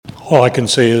All I can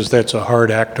say is that's a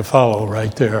hard act to follow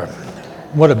right there.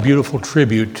 What a beautiful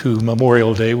tribute to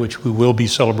Memorial Day, which we will be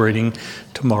celebrating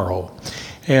tomorrow.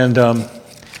 And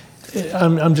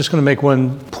I'm just going to make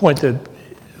one point that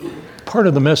part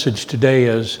of the message today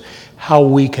is how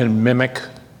we can mimic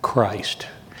Christ.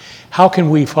 How can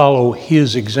we follow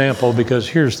his example? Because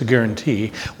here's the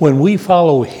guarantee. When we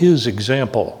follow his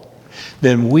example,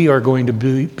 then we are going to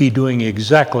be doing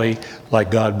exactly like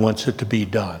God wants it to be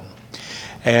done.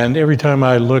 And every time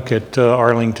I look at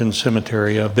Arlington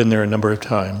Cemetery, I've been there a number of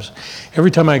times, every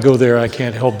time I go there, I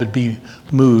can't help but be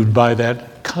moved by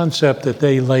that concept that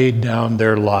they laid down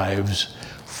their lives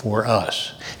for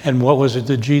us. And what was it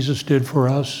that Jesus did for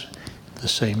us? The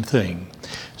same thing.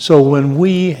 So when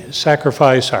we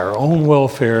sacrifice our own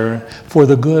welfare for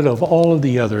the good of all of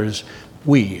the others,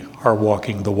 we are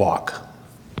walking the walk.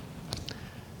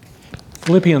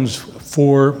 Philippians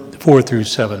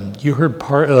 4:4-7. You heard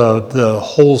part of the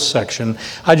whole section.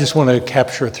 I just want to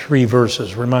capture 3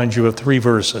 verses, remind you of 3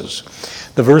 verses.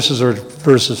 The verses are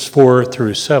verses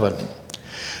 4-7.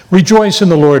 Rejoice in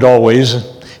the Lord always,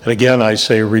 and again I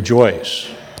say rejoice.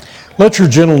 Let your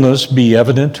gentleness be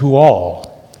evident to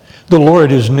all. The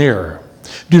Lord is near.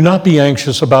 Do not be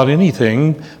anxious about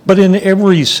anything, but in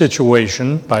every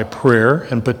situation, by prayer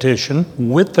and petition,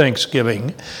 with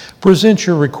thanksgiving, present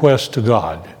your requests to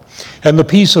God. And the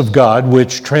peace of God,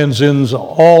 which transcends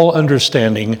all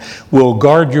understanding, will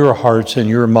guard your hearts and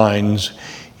your minds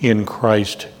in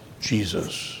Christ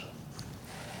Jesus.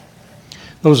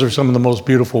 Those are some of the most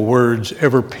beautiful words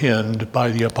ever penned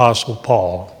by the Apostle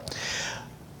Paul.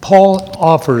 Paul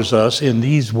offers us in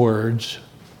these words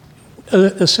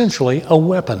essentially a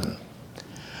weapon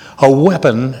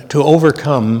to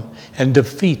overcome and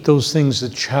defeat those things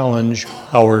that challenge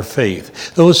our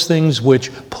faith, those things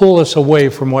which pull us away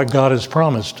from what God has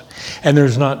promised. And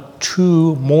there's not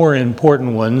 2 more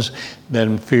important ones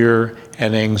than fear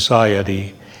and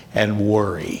anxiety and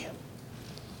worry.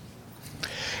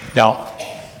 Now,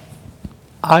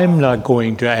 I'm not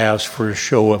going to ask for a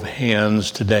show of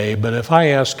hands today, but if I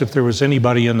asked if there was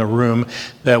anybody in the room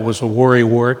that was a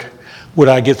worrywart, would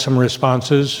I get some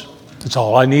responses? That's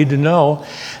all I need to know.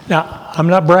 Now, I'm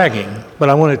not bragging, but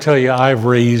I want to tell you I've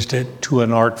raised it to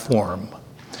an art form.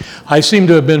 I seem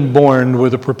to have been born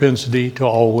with a propensity to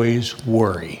always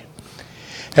worry.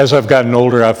 As I've gotten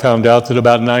older, I've found out that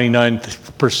about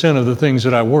 99% of the things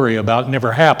that I worry about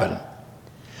never happen.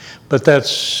 But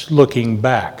that's looking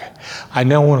back. I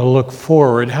now want to look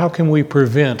forward. How can we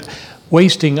prevent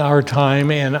wasting our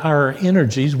time and our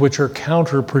energies, which are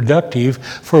counterproductive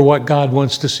for what God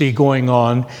wants to see going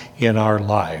on in our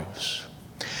lives?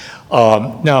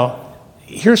 Now,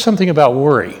 here's something about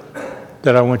worry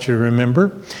that I want you to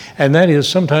remember, and that is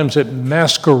sometimes it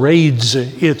masquerades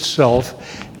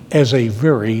itself as a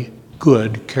very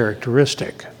good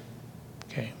characteristic.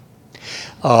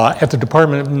 At the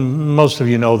department, most of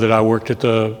you know that I worked at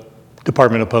the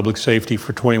Department of Public Safety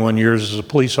for 21 years as a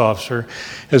police officer,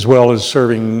 as well as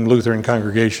serving Lutheran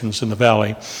congregations in the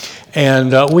Valley.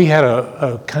 And we had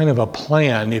a kind of a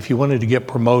plan. If you wanted to get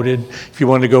promoted, if you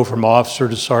wanted to go from officer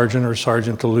to sergeant or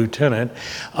sergeant to lieutenant,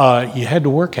 you had to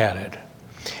work at it.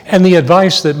 And the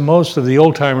advice that most of the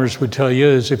old-timers would tell you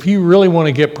is if you really want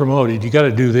to get promoted, you got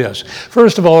to do this.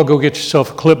 First of all, go get yourself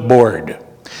a clipboard.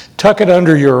 Tuck it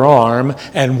under your arm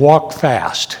and walk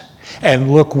fast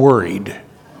and look worried.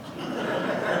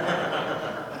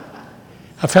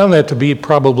 I found that to be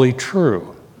probably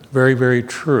true, very, very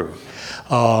true.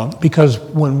 Because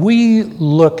when we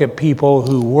look at people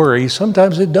who worry,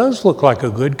 sometimes it does look like a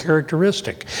good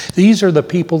characteristic. These are the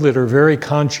people that are very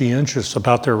conscientious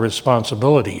about their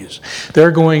responsibilities. They're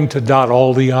going to dot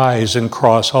all the I's and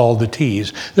cross all the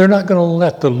T's. They're not going to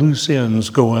let the loose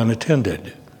ends go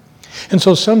unattended. And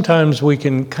so sometimes we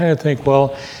can kind of think,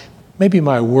 well, maybe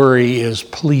my worry is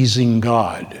pleasing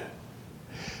God.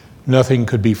 Nothing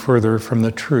could be further from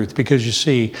the truth, because you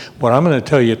see, what I'm going to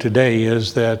tell you today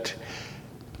is that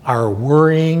our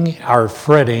worrying, our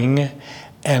fretting,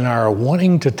 and our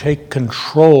wanting to take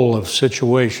control of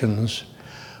situations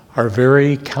are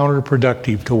very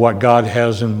counterproductive to what God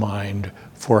has in mind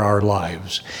for our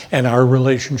lives and our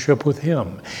relationship with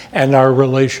Him and our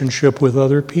relationship with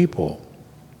other people.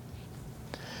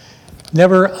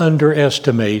 Never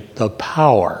underestimate the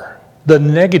power, the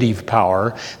negative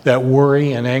power that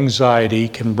worry and anxiety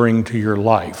can bring to your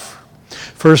life.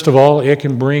 First of all, it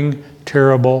can bring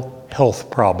terrible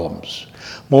health problems.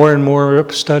 More and more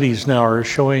studies now are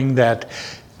showing that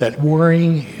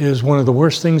worrying is one of the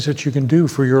worst things that you can do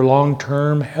for your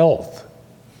long-term health.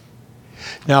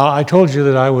 Now, I told you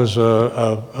that I was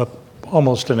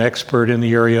almost an expert in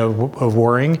the area of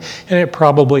worrying, and it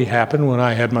probably happened when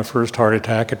I had my first heart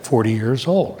attack at 40 years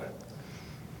old.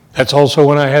 That's also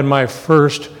when I had my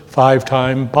first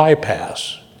 5-time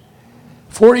bypass.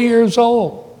 40 years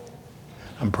old.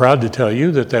 I'm proud to tell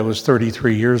you that that was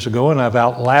 33 years ago, and I've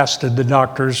outlasted the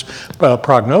doctor's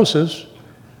prognosis,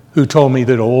 who told me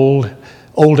that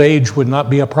old age would not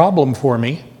be a problem for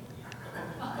me.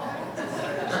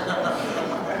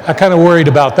 I kind of worried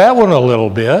about that one a little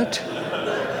bit.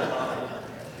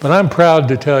 But I'm proud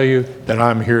to tell you that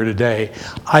I'm here today.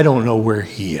 I don't know where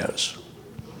he is.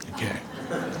 Okay.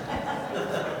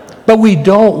 But we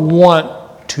don't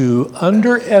want to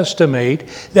underestimate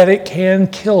that it can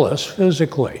kill us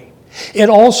physically. It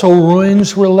also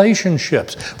ruins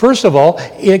relationships. First of all,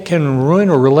 it can ruin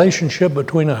a relationship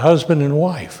between a husband and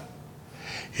wife.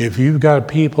 If you've got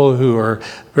people who are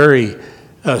very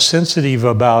sensitive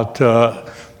about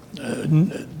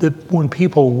when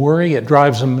people worry, it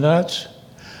drives them nuts.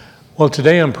 Well,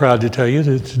 today I'm proud to tell you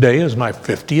that today is my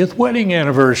 50th wedding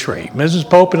anniversary. Mrs.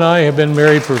 Pope and I have been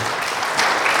married for...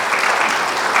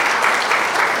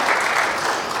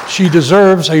 She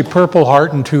deserves a Purple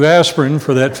Heart and 2 aspirin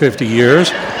for that 50 years,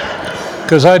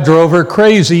 because I drove her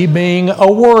crazy being a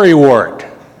worrywart.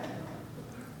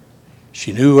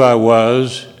 She knew who I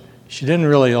was. She didn't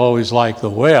really always like the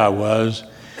way I was,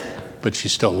 but she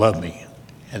still loved me.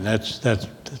 And that's a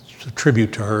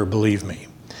tribute to her, believe me.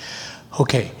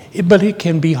 Okay, but it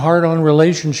can be hard on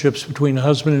relationships between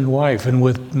husband and wife and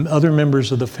with other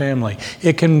members of the family.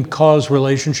 It can cause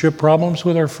relationship problems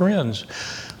with our friends.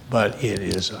 But it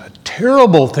is a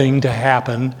terrible thing to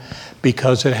happen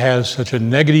because it has such a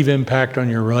negative impact on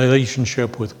your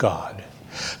relationship with God.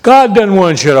 God doesn't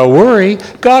want you to worry.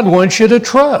 God wants you to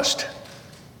trust.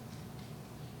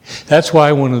 That's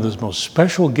why one of the most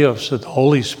special gifts that the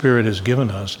Holy Spirit has given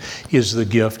us is the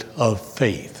gift of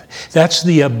faith. That's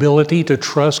the ability to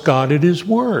trust God at His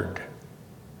Word.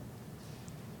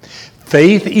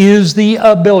 Faith is the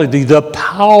ability, the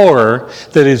power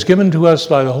that is given to us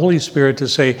by the Holy Spirit to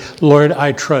say, Lord,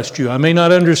 I trust you. I may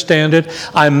not understand it.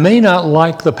 I may not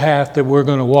like the path that we're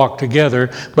going to walk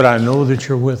together, but I know that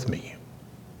you're with me.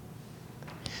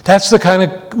 That's the kind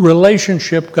of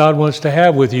relationship God wants to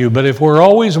have with you. But if we're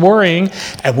always worrying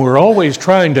and we're always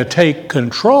trying to take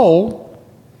control,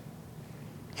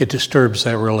 it disturbs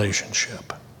that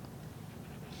relationship.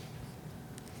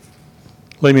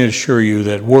 Let me assure you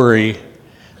that worry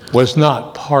was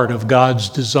not part of God's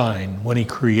design when He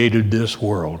created this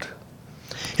world.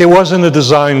 It wasn't a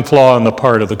design flaw on the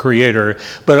part of the Creator,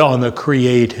 but on the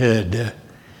created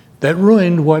that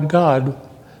ruined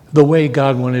the way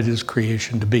God wanted His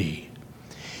creation to be.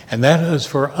 And that is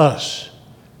for us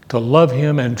to love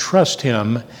Him and trust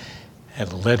Him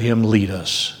and let Him lead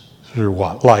us through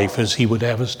life as He would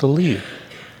have us to lead.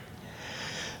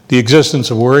 The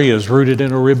existence of worry is rooted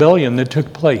in a rebellion that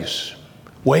took place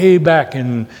way back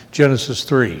in Genesis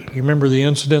 3. You remember the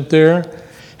incident there?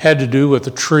 Had to do with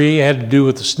the tree, had to do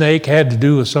with the snake, had to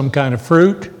do with some kind of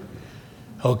fruit.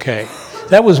 Okay,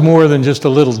 that was more than just a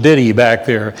little ditty back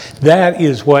there. That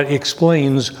is what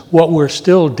explains what we're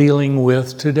still dealing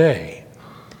with today.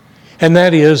 And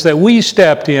that is that we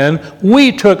stepped in,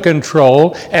 we took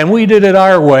control, and we did it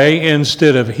our way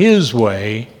instead of His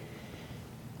way.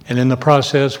 And in the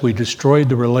process, we destroyed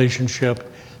the relationship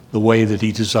the way that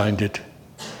He designed it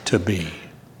to be.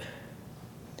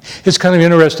 It's kind of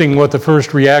interesting what the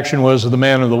first reaction was of the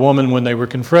man and the woman when they were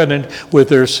confronted with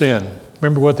their sin.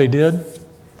 Remember what they did?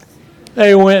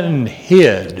 They went and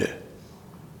hid.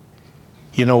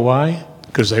 You know why?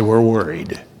 Because they were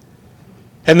worried.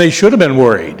 And they should have been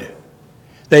worried.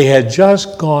 They had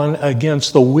just gone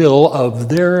against the will of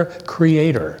their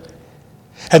Creator.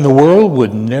 And the world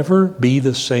would never be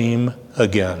the same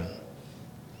again.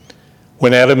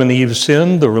 When Adam and Eve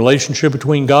sinned, the relationship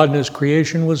between God and His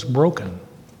creation was broken.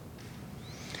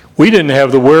 We didn't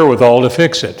have the wherewithal to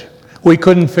fix it. We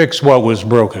couldn't fix what was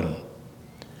broken.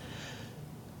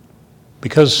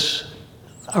 Because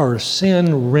our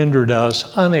sin rendered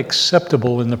us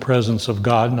unacceptable in the presence of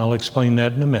God, and I'll explain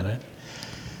that in a minute.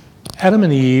 Adam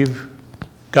and Eve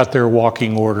got their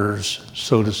walking orders,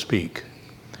 so to speak.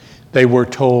 They were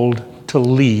told to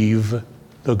leave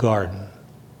the garden.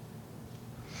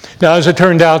 Now, as it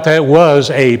turned out, that was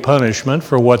a punishment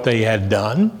for what they had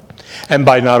done and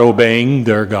by not obeying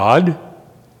their God.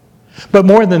 But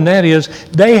more than that is,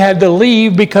 they had to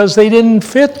leave because they didn't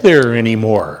fit there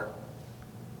anymore.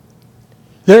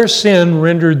 Their sin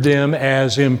rendered them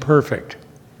as imperfect.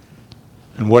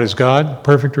 And what is God?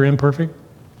 Perfect or imperfect?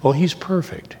 Well, He's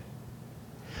perfect.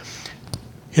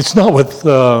 It's not with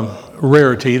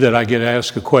rarity that I get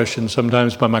asked a question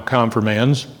sometimes by my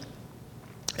confirmands.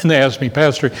 And they ask me,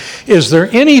 Pastor, is there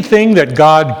anything that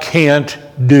God can't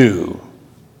do?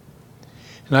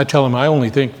 And I tell them, I only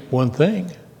think one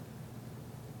thing.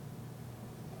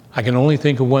 I can only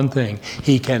think of one thing.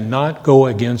 He cannot go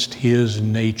against his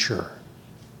nature.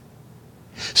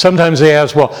 Sometimes they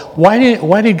ask, well, why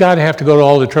did God have to go to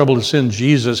all the trouble to send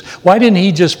Jesus? Why didn't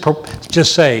he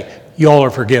just say, y'all are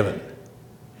forgiven?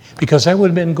 Because that would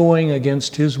have been going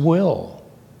against his will.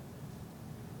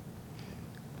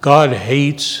 God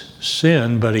hates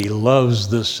sin, but he loves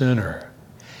the sinner.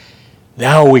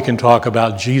 Now we can talk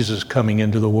about Jesus coming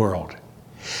into the world.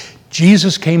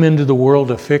 Jesus came into the world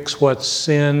to fix what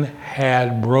sin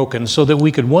had broken so that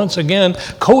we could once again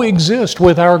coexist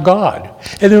with our God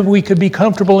and that we could be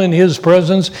comfortable in his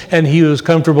presence and he was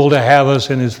comfortable to have us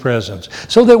in his presence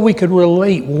so that we could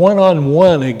relate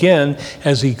one-on-one again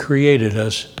as he created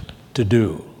us to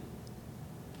do.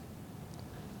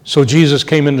 So Jesus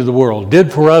came into the world,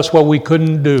 did for us what we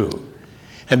couldn't do,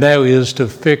 and that is to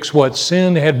fix what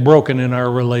sin had broken in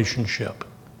our relationship.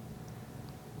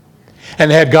 And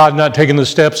had God not taken the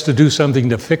steps to do something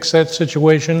to fix that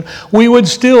situation, we would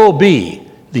still be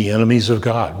the enemies of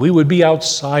God. We would be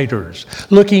outsiders,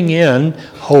 looking in,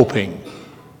 hoping.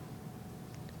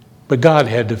 But God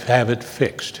had to have it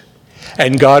fixed.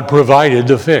 And God provided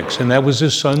the fix, and that was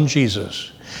his son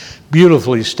Jesus.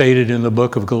 Beautifully stated in the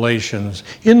book of Galatians,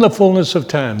 in the fullness of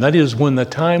time, that is, when the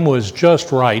time was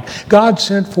just right, God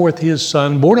sent forth his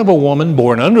son, born of a woman,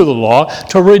 born under the law,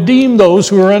 to redeem those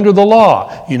who are under the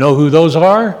law. You know who those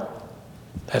are?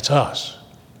 That's us.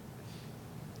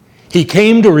 He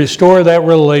came to restore that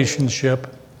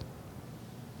relationship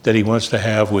that he wants to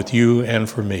have with you and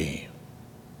for me.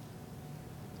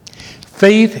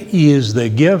 Faith is the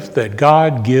gift that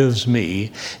God gives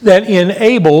me that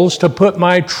enables to put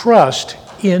my trust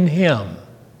in him.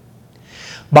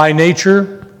 By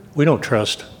nature, we don't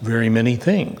trust very many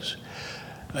things.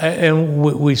 And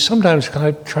we sometimes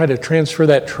try to transfer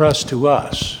that trust to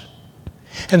us.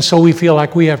 And so we feel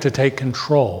like we have to take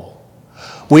control.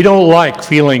 We don't like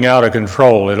feeling out of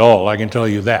control at all, I can tell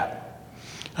you that.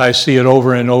 I see it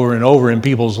over and over and over in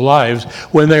people's lives.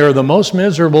 When they are the most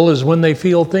miserable is when they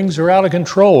feel things are out of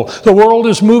control. The world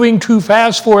is moving too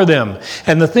fast for them.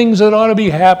 And the things that ought to be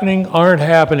happening aren't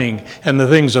happening. And the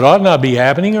things that ought not be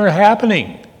happening are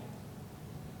happening.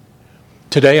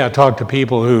 Today I talk to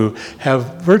people who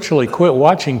have virtually quit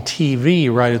watching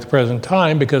TV right at the present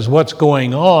time because what's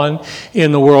going on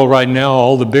in the world right now,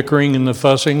 all the bickering and the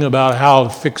fussing about how to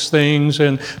fix things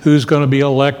and who's going to be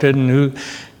elected and who...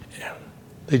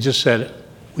 They just said,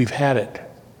 we've had it.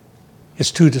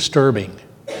 It's too disturbing.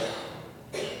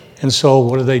 And so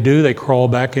what do? They crawl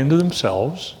back into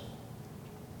themselves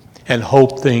and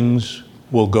hope things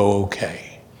will go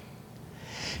okay.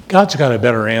 God's got a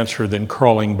better answer than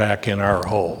crawling back in our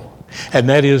hole. And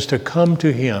that is to come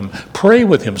to him, pray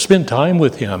with him, spend time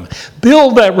with him,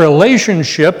 build that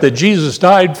relationship that Jesus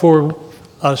died for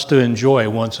us to enjoy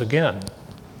once again.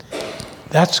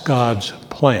 That's God's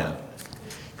plan.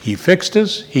 He fixed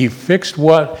us. He fixed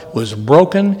what was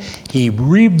broken. He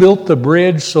rebuilt the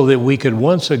bridge so that we could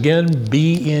once again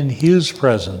be in his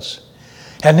presence.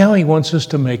 And now he wants us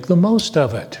to make the most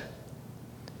of it.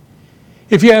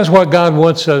 If you ask what God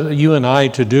wants you and I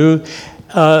to do,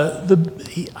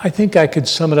 I think I could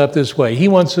sum it up this way. He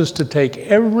wants us to take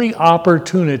every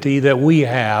opportunity that we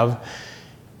have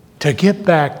to get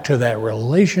back to that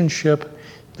relationship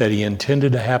that he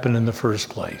intended to happen in the first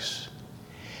place.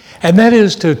 And that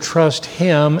is to trust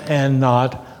him and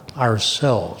not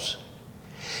ourselves.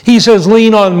 He says,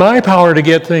 lean on my power to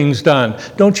get things done.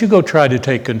 Don't you go try to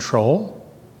take control.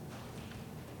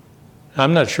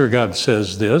 I'm not sure God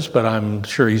says this, but I'm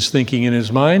sure he's thinking in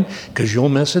his mind, because you'll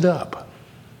mess it up.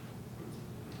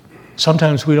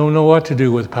 Sometimes we don't know what to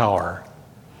do with power.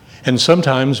 And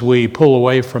sometimes we pull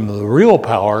away from the real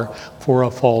power for a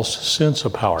false sense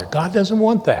of power. God doesn't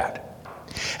want that.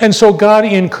 And so God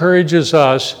encourages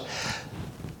us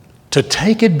to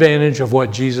take advantage of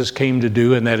what Jesus came to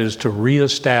do, and that is to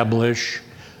reestablish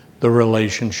the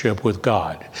relationship with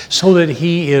God so that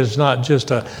he is not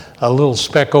just a little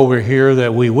speck over here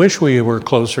that we wish we were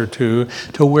closer to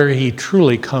where he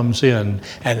truly comes in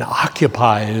and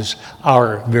occupies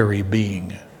our very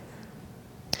being.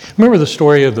 Remember the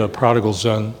story of the prodigal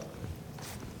son?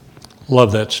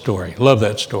 Love that story. Love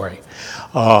that story.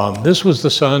 This was the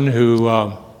son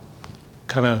who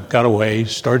kind of got away,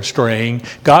 started straying,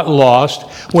 got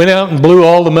lost, went out and blew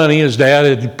all the money his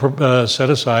dad had set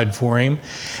aside for him.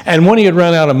 And when he had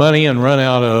run out of money and run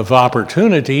out of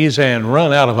opportunities and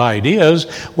run out of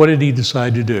ideas, what did he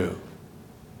decide to do?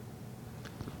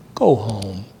 Go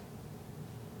home.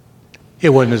 It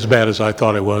wasn't as bad as I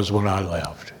thought it was when I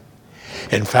left.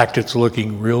 In fact, it's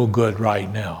looking real good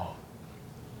right now.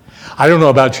 I don't know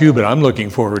about you, but I'm looking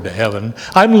forward to heaven.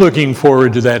 I'm looking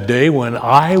forward to that day when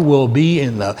I will be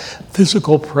in the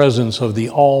physical presence of the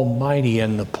Almighty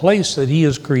and the place that He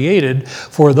has created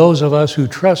for those of us who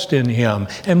trust in Him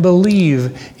and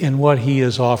believe in what He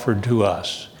has offered to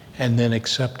us and then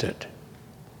accept it.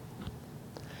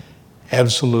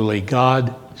 Absolutely,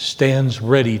 God stands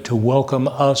ready to welcome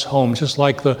us home, just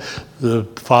like the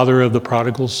father of the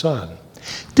prodigal son.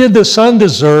 Did the son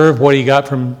deserve what he got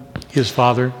from his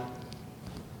father?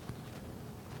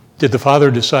 Did the father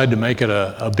decide to make it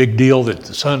a big deal that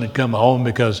the son had come home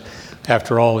because,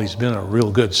 after all, he's been a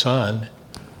real good son?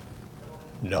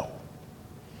 No.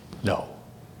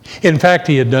 In fact,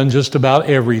 he had done just about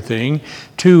everything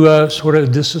to sort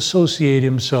of disassociate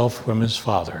himself from his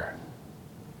father.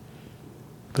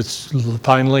 But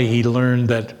finally, he learned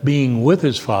that being with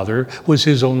his father was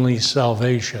his only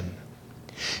salvation.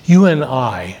 You and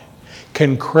I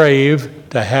can crave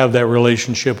to have that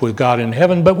relationship with God in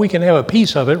heaven, but we can have a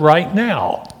piece of it right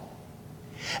now.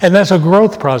 And that's a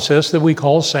growth process that we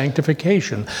call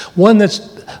sanctification, one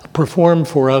that's performed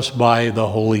for us by the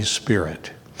Holy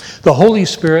Spirit. The Holy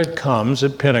Spirit comes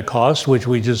at Pentecost, which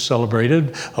we just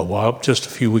celebrated just a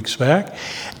few weeks back,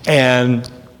 and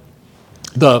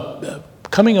the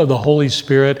coming of the Holy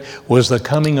Spirit was the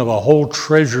coming of a whole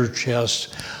treasure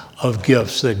chest of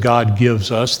gifts that God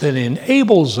gives us that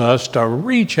enables us to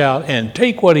reach out and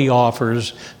take what He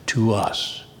offers to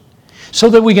us so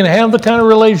that we can have the kind of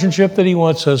relationship that He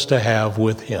wants us to have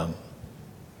with Him.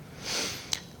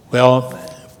 Well,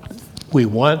 we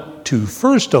want to,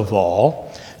 first of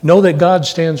all, know that God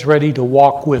stands ready to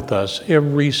walk with us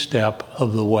every step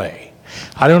of the way.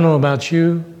 I don't know about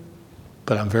you,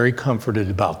 but I'm very comforted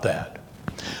about that.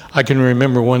 I can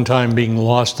remember one time being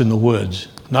lost in the woods.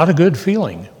 Not a good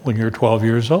feeling when you're 12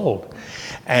 years old.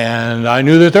 And I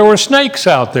knew that there were snakes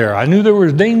out there. I knew there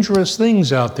were dangerous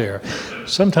things out there.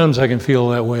 Sometimes I can feel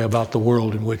that way about the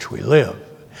world in which we live.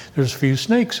 There's a few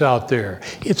snakes out there.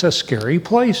 It's a scary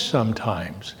place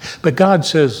sometimes. But God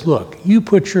says, look, you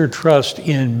put your trust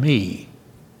in me,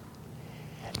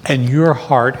 and your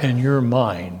heart and your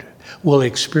mind will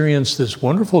experience this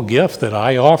wonderful gift that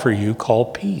I offer you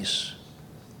called peace.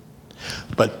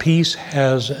 But peace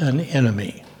has an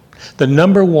enemy. The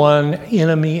number one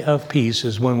enemy of peace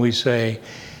is when we say,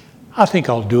 I think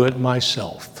I'll do it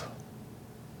myself.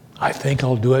 I think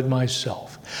I'll do it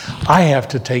myself. I have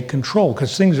to take control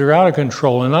because things are out of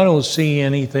control and I don't see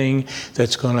anything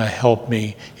that's going to help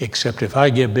me except if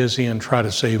I get busy and try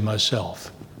to save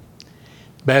myself.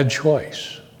 Bad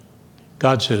choice.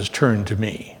 God says, turn to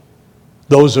me.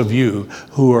 Those of you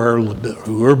who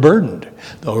are burdened,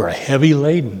 who are heavy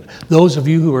laden, those of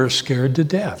you who are scared to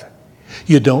death,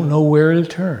 you don't know where to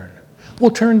turn.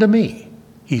 Well, turn to me,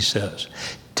 He says.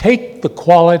 Take the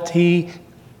quality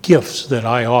gifts that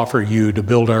I offer you to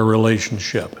build our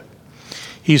relationship.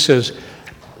 He says,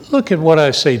 look at what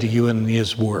I say to you in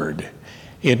His Word,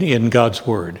 in God's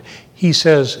Word. He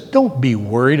says, don't be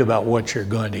worried about what you're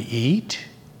going to eat.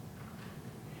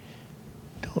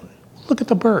 Look at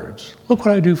the birds. Look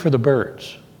what I do for the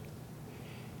birds.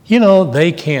 You know,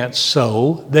 they can't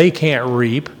sow, they can't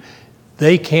reap,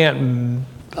 they can't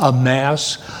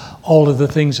amass all of the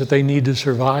things that they need to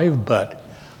survive, but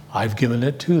I've given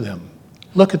it to them.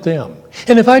 Look at them.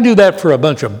 And if I do that for a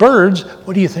bunch of birds,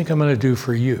 what do you think I'm going to do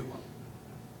for you?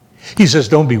 He says,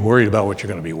 don't be worried about what you're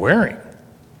going to be wearing.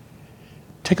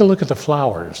 Take a look at the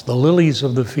flowers, the lilies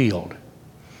of the field.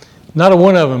 Not a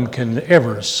one of them can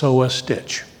ever sew a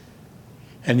stitch.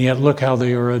 And yet look how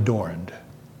they are adorned.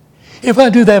 If I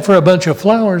do that for a bunch of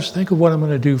flowers, think of what I'm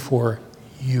going to do for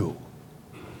you.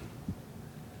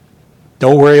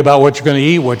 Don't worry about what you're going to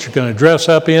eat, what you're going to dress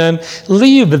up in.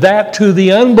 Leave that to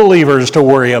the unbelievers to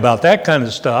worry about that kind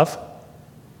of stuff.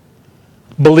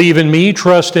 Believe in me,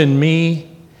 trust in me.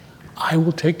 I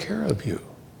will take care of you.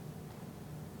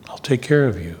 I'll take care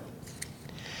of you.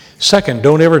 Second,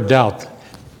 don't ever doubt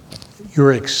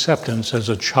your acceptance as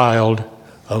a child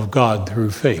of God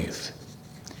through faith.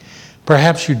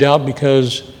 Perhaps you doubt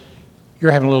because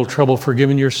you're having a little trouble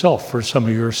forgiving yourself for some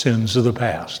of your sins of the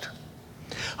past.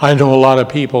 I know a lot of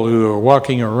people who are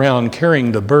walking around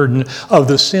carrying the burden of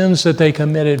the sins that they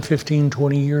committed 15,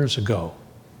 20 years ago.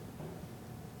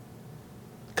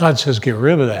 God says, get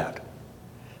rid of that.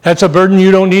 That's a burden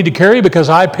you don't need to carry because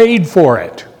I paid for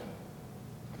it.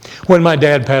 When my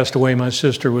dad passed away, my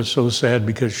sister was so sad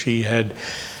because she had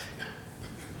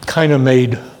kind of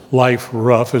made life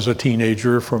rough as a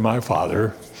teenager for my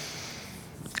father.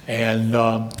 And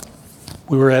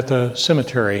we were at the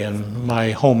cemetery, and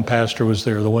my home pastor was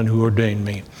there, the one who ordained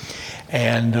me.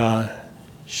 And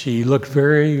She looked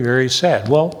very, very sad.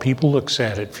 Well, people look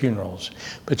sad at funerals,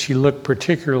 but she looked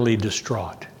particularly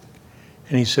distraught.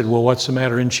 And he said, well, what's the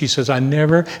matter? And she says, I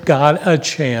never got a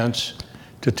chance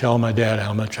to tell my dad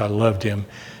how much I loved him,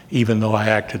 even though I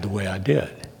acted the way I did.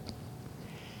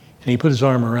 And he put his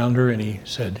arm around her and he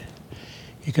said,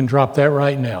 you can drop that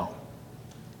right now.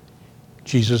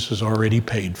 Jesus has already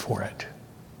paid for it.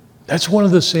 That's one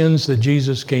of the sins that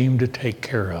Jesus came to take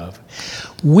care of.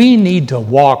 We need to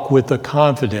walk with the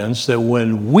confidence that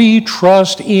when we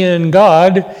trust in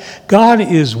God, God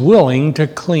is willing to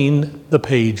clean the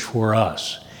page for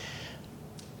us.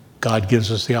 God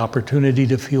gives us the opportunity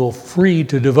to feel free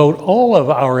to devote all of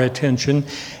our attention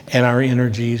and our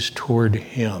energies toward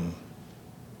Him.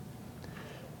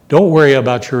 Don't worry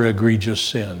about your egregious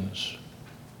sins.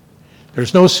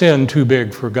 There's no sin too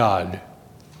big for God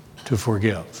to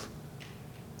forgive.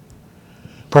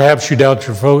 Perhaps you doubt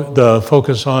the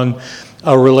focus on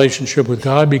a relationship with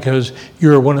God because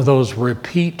you're one of those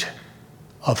repeat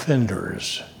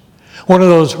offenders, one of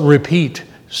those repeat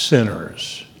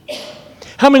sinners.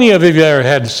 How many of you have ever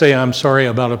had to say, I'm sorry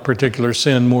about a particular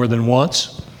sin more than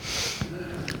once?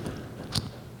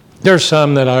 There's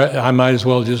some that I might as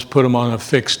well just put them on a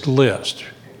fixed list.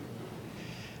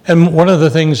 And one of the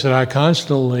things that I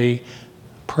constantly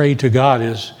pray to God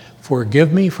is,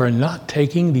 forgive me for not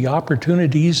taking the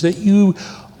opportunities that you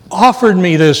offered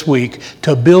me this week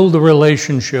to build the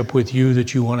relationship with you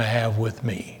that you want to have with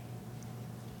me.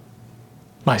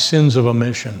 My sins of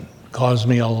omission cause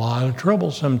me a lot of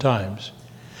trouble sometimes.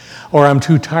 Or I'm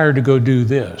too tired to go do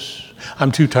this.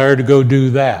 I'm too tired to go do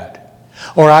that.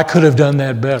 Or I could have done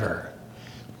that better.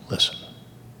 Listen,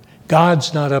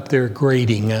 God's not up there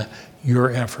grading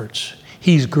your efforts.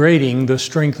 He's grading the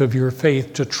strength of your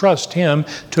faith to trust Him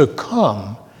to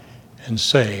come and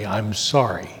say, I'm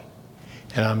sorry,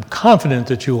 and I'm confident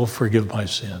that you will forgive my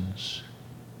sins.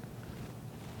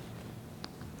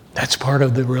 That's part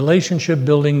of the relationship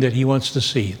building that He wants to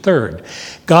see. Third,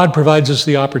 God provides us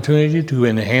the opportunity to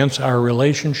enhance our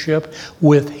relationship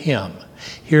with Him.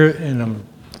 Here, and I'm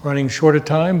running short of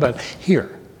time, but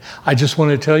here, I just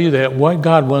want to tell you that what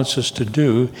God wants us to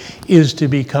do is to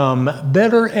become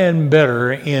better and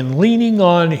better in leaning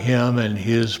on Him and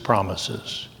His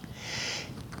promises.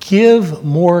 Give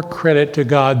more credit to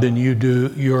God than you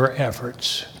do your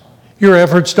efforts. Your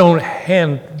efforts don't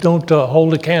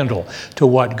hold a candle to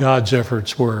what God's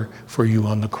efforts were for you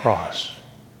on the cross.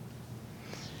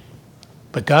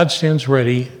 But God stands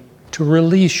ready to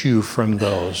release you from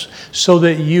those so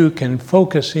that you can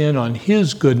focus in on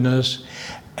His goodness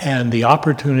and the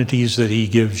opportunities that He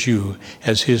gives you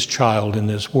as His child in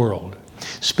this world.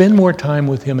 Spend more time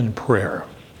with Him in prayer.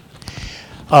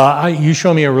 You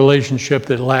show me a relationship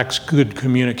that lacks good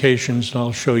communications, and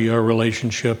I'll show you a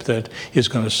relationship that is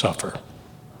going to suffer.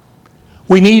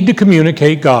 We need to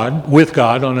communicate with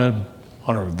God on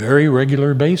a very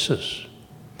regular basis.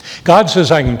 God says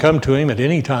I can come to Him at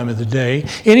any time of the day,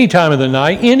 any time of the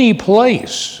night, any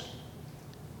place.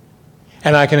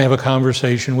 And I can have a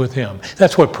conversation with Him.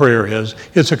 That's what prayer is.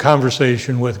 It's a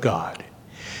conversation with God.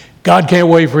 God can't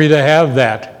wait for you to have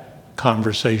that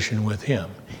conversation with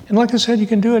Him. And like I said, you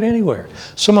can do it anywhere.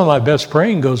 Some of my best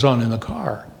praying goes on in the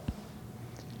car.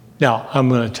 Now, I'm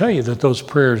going to tell you that those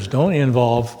prayers don't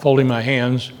involve folding my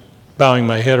hands, bowing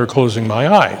my head, or closing my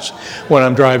eyes when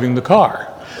I'm driving the car.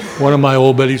 One of my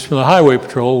old buddies from the Highway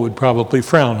Patrol would probably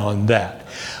frown on that.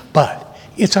 But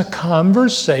it's a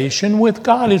conversation with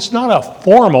God. It's not a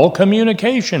formal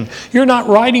communication. You're not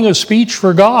writing a speech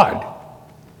for God.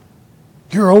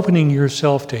 You're opening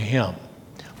yourself to Him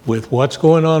with what's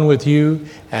going on with you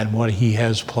and what He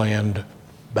has planned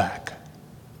back.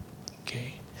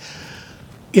 Okay.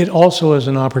 It also is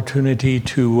an opportunity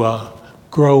to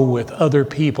grow with other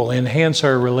people, enhance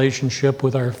our relationship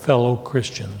with our fellow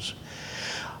Christians.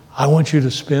 I want you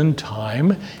to spend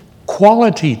time,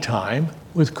 quality time,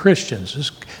 with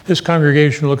Christians. This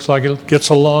congregation looks like it gets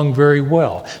along very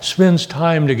well, spends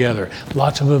time together,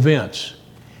 lots of events.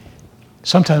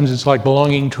 Sometimes it's like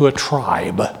belonging to a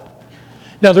tribe.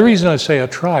 Now, the reason I say a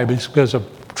tribe is because a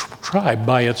tribe,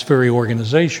 by its very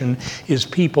organization, is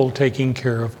people taking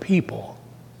care of people.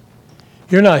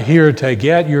 You're not here to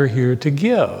get, you're here to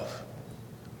give.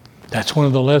 That's one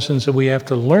of the lessons that we have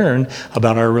to learn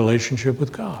about our relationship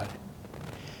with God.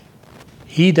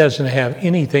 He doesn't have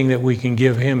anything that we can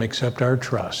give Him except our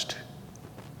trust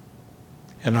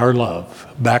and our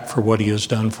love back for what He has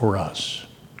done for us.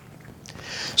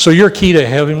 So your key to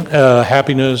heaven,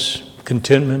 happiness,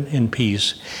 contentment, and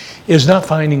peace is not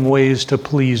finding ways to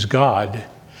please God,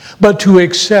 but to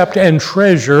accept and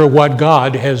treasure what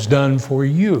God has done for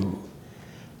you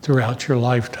throughout your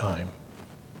lifetime.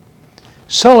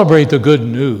 Celebrate the good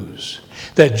news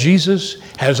that Jesus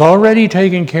has already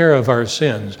taken care of our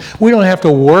sins. We don't have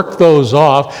to work those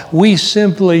off. We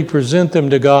simply present them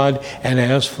to God and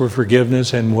ask for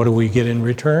forgiveness. And what do we get in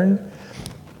return?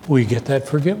 We get that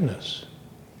forgiveness.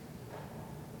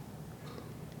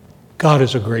 God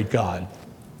is a great God.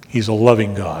 He's a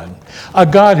loving God. A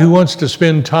God who wants to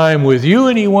spend time with you,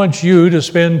 and he wants you to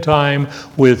spend time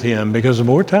with him. Because the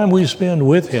more time we spend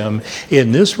with him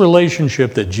in this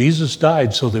relationship that Jesus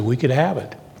died so that we could have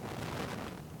it,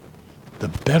 the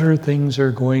better things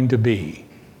are going to be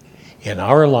in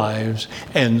our lives,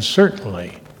 and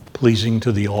certainly pleasing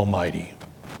to the Almighty.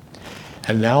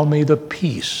 And now may the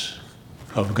peace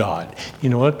of God.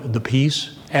 You know what? The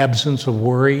peace, absence of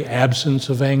worry, absence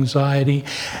of anxiety,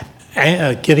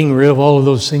 getting rid of all of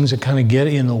those things that kind of get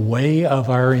in the way of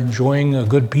our enjoying a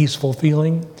good, peaceful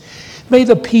feeling. May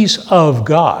the peace of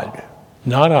God,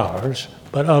 not ours,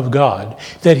 but of God,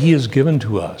 that he has given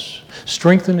to us,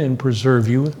 strengthen and preserve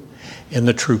you in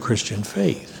the true Christian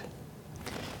faith.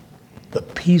 The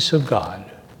peace of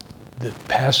God that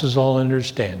passes all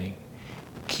understanding,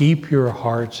 keep your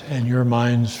hearts and your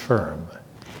minds firm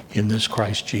in this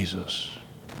Christ Jesus.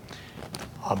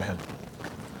 Amen.